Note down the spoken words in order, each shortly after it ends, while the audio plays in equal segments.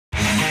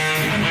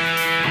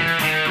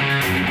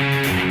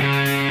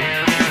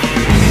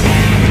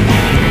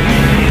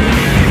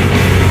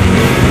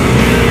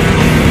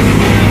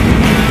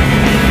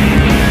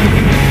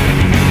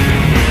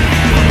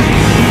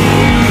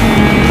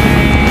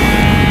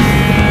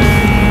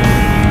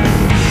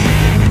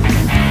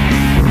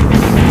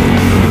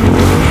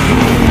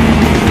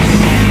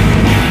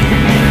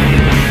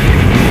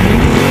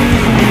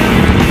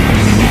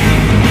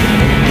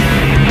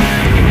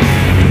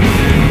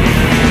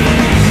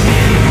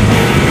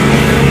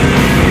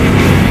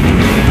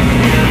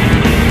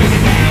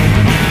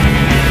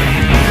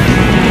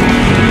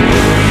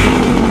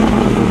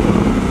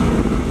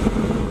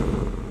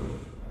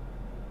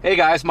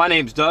guys, my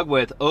name's Doug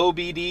with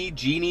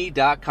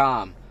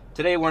OBDGenie.com.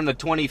 Today we're in the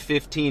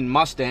 2015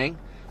 Mustang.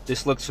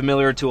 This looks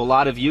familiar to a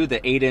lot of you, the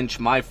 8-inch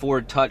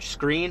MyFord Touch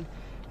screen.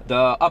 The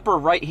upper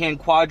right-hand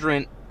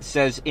quadrant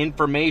says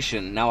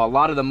information. Now a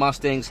lot of the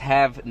Mustangs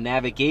have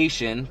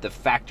navigation, the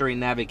factory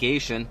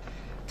navigation.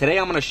 Today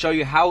I'm going to show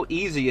you how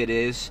easy it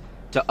is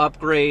to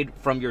upgrade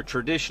from your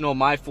traditional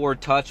MyFord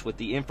Touch with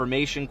the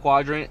information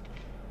quadrant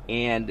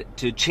and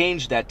to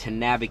change that to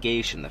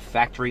navigation, the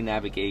factory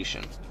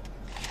navigation.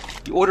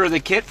 You order the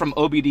kit from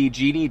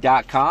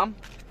OBDGenie.com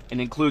and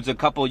includes a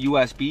couple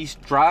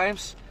USB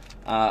drives,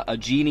 a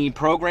Genie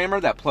programmer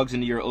that plugs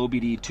into your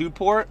OBD2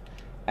 port,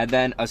 and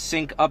then a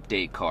sync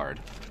update card.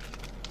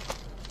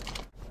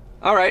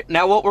 Alright,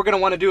 now what we're going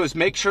to want to do is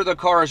make sure the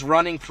car is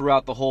running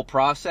throughout the whole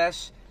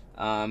process.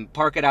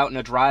 Park it out in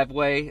a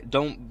driveway.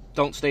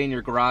 Don't stay in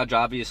your garage,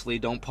 obviously.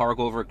 Don't park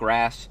over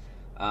grass.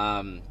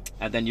 And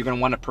then you're going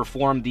to want to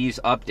perform these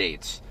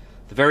updates.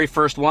 The very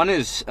first one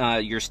is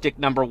your stick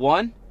number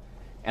 1.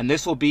 And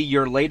this will be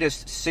your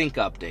latest sync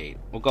update.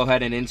 We'll go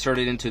ahead and insert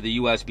it into the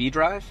USB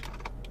drive.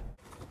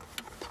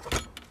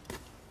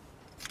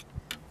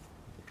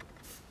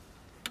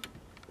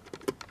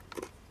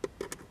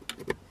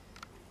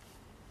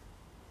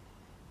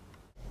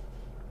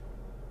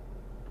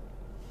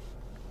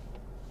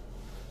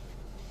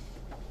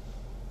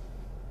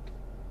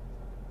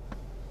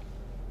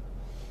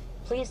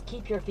 Please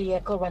keep your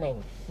vehicle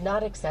running,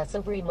 not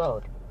accessory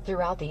mode,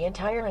 throughout the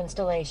entire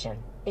installation.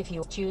 If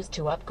you choose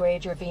to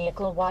upgrade your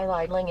vehicle while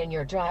idling in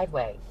your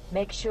driveway,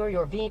 make sure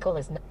your vehicle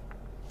is not.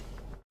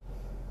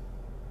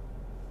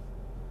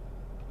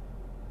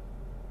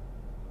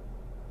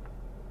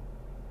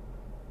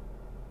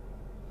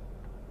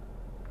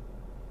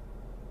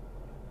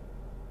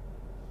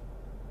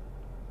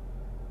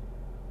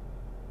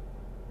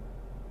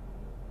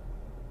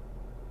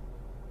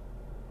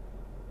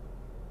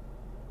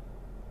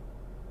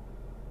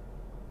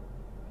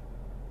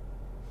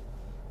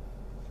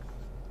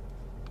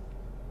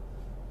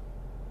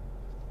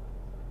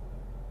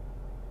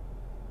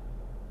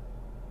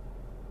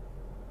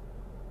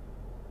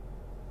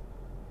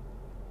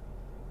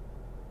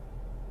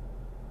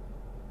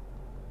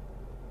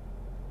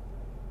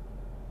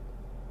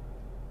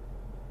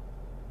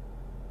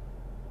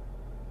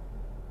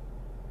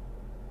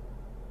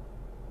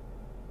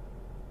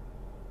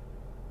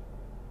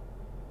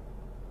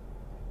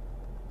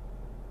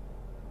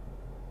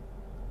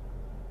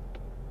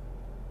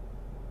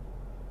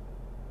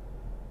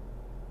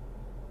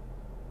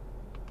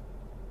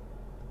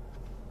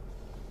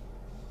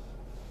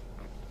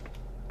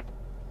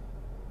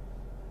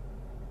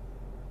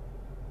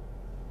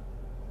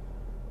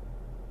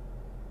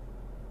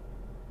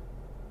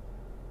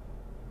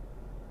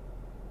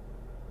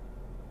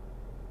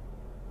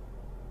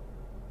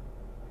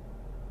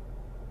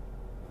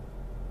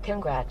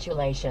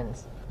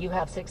 Congratulations, you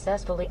have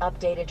successfully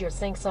updated your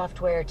sync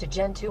software to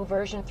Gen 2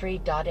 version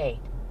 3.8.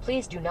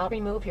 Please do not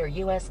remove your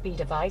USB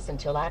device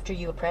until after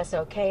you press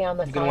OK on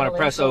the final installation. You're going to want to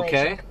press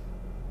OK.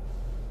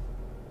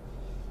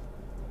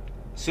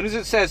 As soon as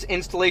it says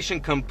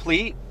installation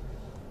complete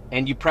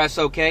and you press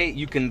OK,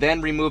 you can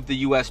then remove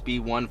the USB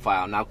 1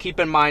 file. Now keep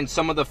in mind,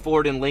 some of the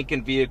Ford and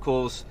Lincoln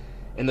vehicles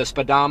in the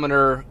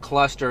speedometer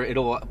cluster,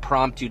 it'll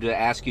prompt you to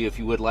ask you if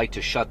you would like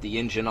to shut the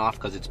engine off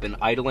because it's been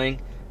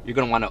idling. You're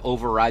going to want to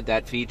override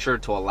that feature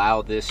to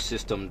allow this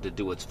system to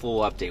do its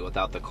full update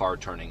without the car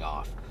turning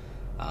off.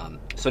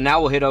 So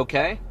now we'll hit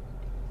OK.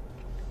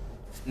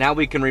 Now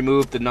we can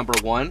remove the number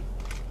 1.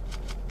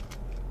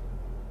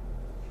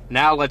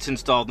 Now let's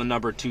install the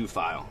number 2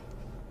 file.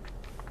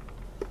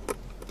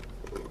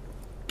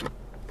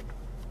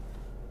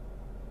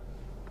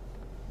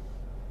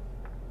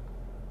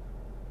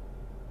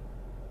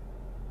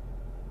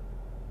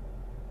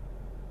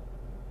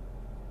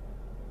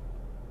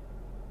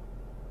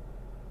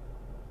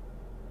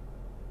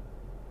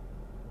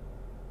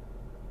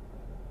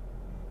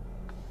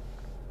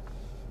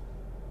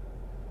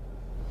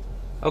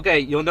 Okay,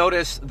 you'll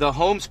notice the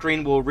home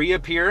screen will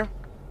reappear.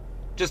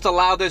 Just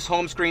allow this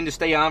home screen to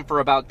stay on for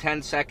about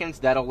 10 seconds.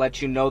 That'll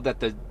let you know that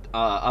the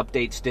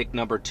update stick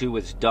number 2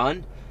 is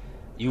done.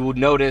 You would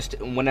notice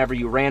whenever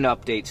you ran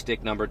update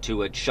stick number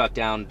 2, it shut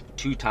down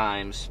 2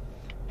 times.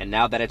 And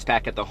now that it's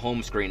back at the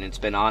home screen, it's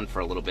been on for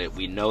a little bit,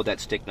 we know that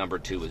stick number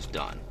 2 is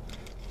done.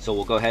 So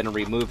we'll go ahead and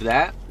remove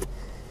that.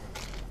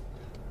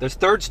 The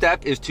third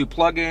step is to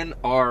plug in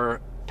our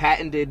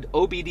patented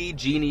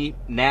OBDGenie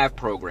nav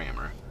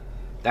programmer.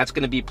 That's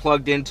going to be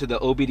plugged into the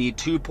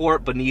OBD2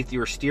 port beneath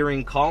your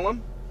steering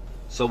column.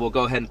 So we'll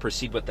go ahead and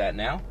proceed with that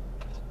now.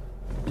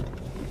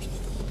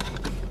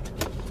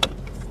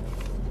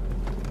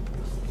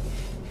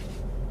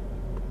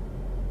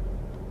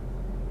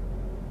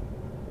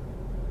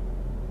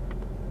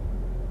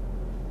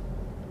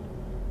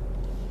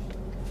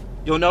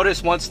 You'll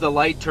notice once the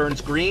light turns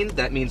green,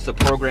 that means the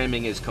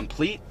programming is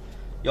complete.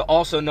 You'll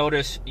also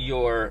notice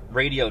your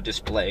radio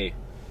display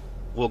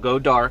will go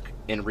dark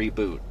and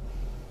reboot.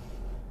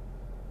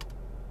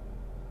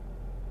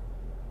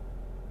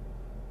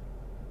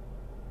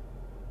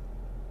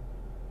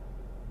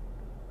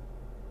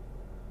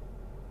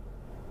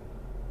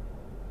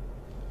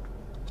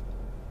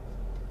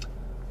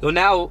 You'll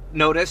now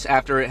notice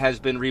after it has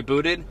been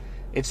rebooted,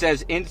 it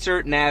says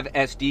insert nav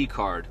SD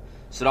card.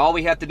 So all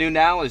we have to do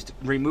now is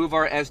remove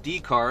our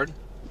SD card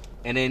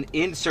and then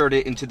insert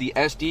it into the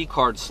SD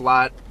card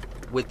slot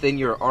within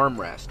your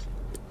armrest.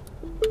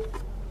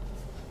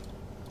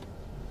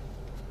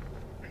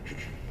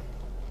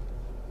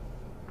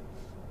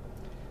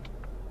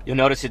 You'll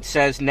notice it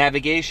says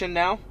navigation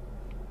now.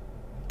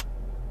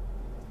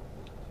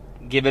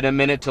 Give it a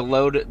minute to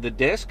load the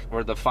disk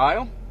or the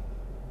file.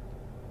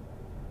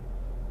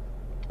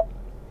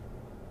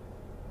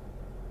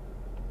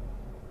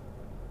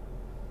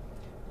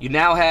 You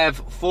now have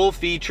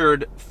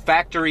full-featured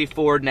factory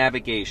Ford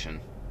navigation.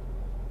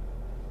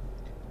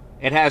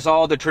 It has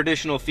all the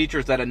traditional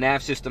features that a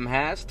nav system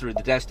has through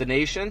the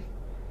destination.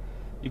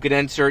 You can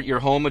insert your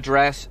home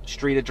address,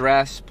 street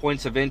address,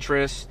 points of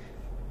interest,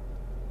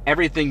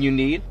 everything you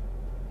need.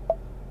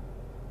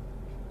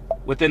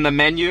 Within the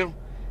menu,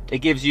 it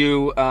gives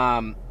you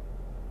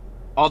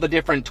all the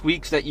different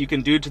tweaks that you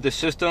can do to the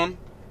system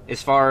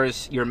as far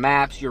as your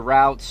maps, your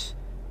routes,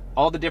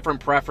 all the different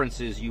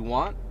preferences you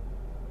want.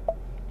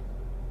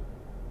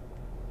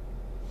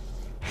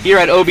 Here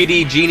at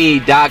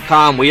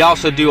OBDGenie.com, we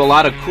also do a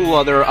lot of cool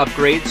other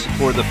upgrades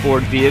for the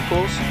Ford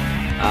vehicles.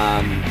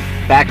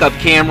 Backup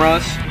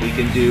cameras, we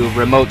can do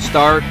remote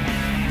start,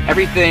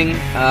 everything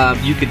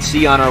you could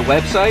see on our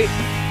website,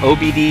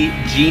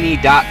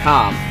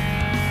 OBDGenie.com.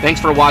 Thanks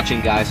for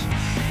watching, guys.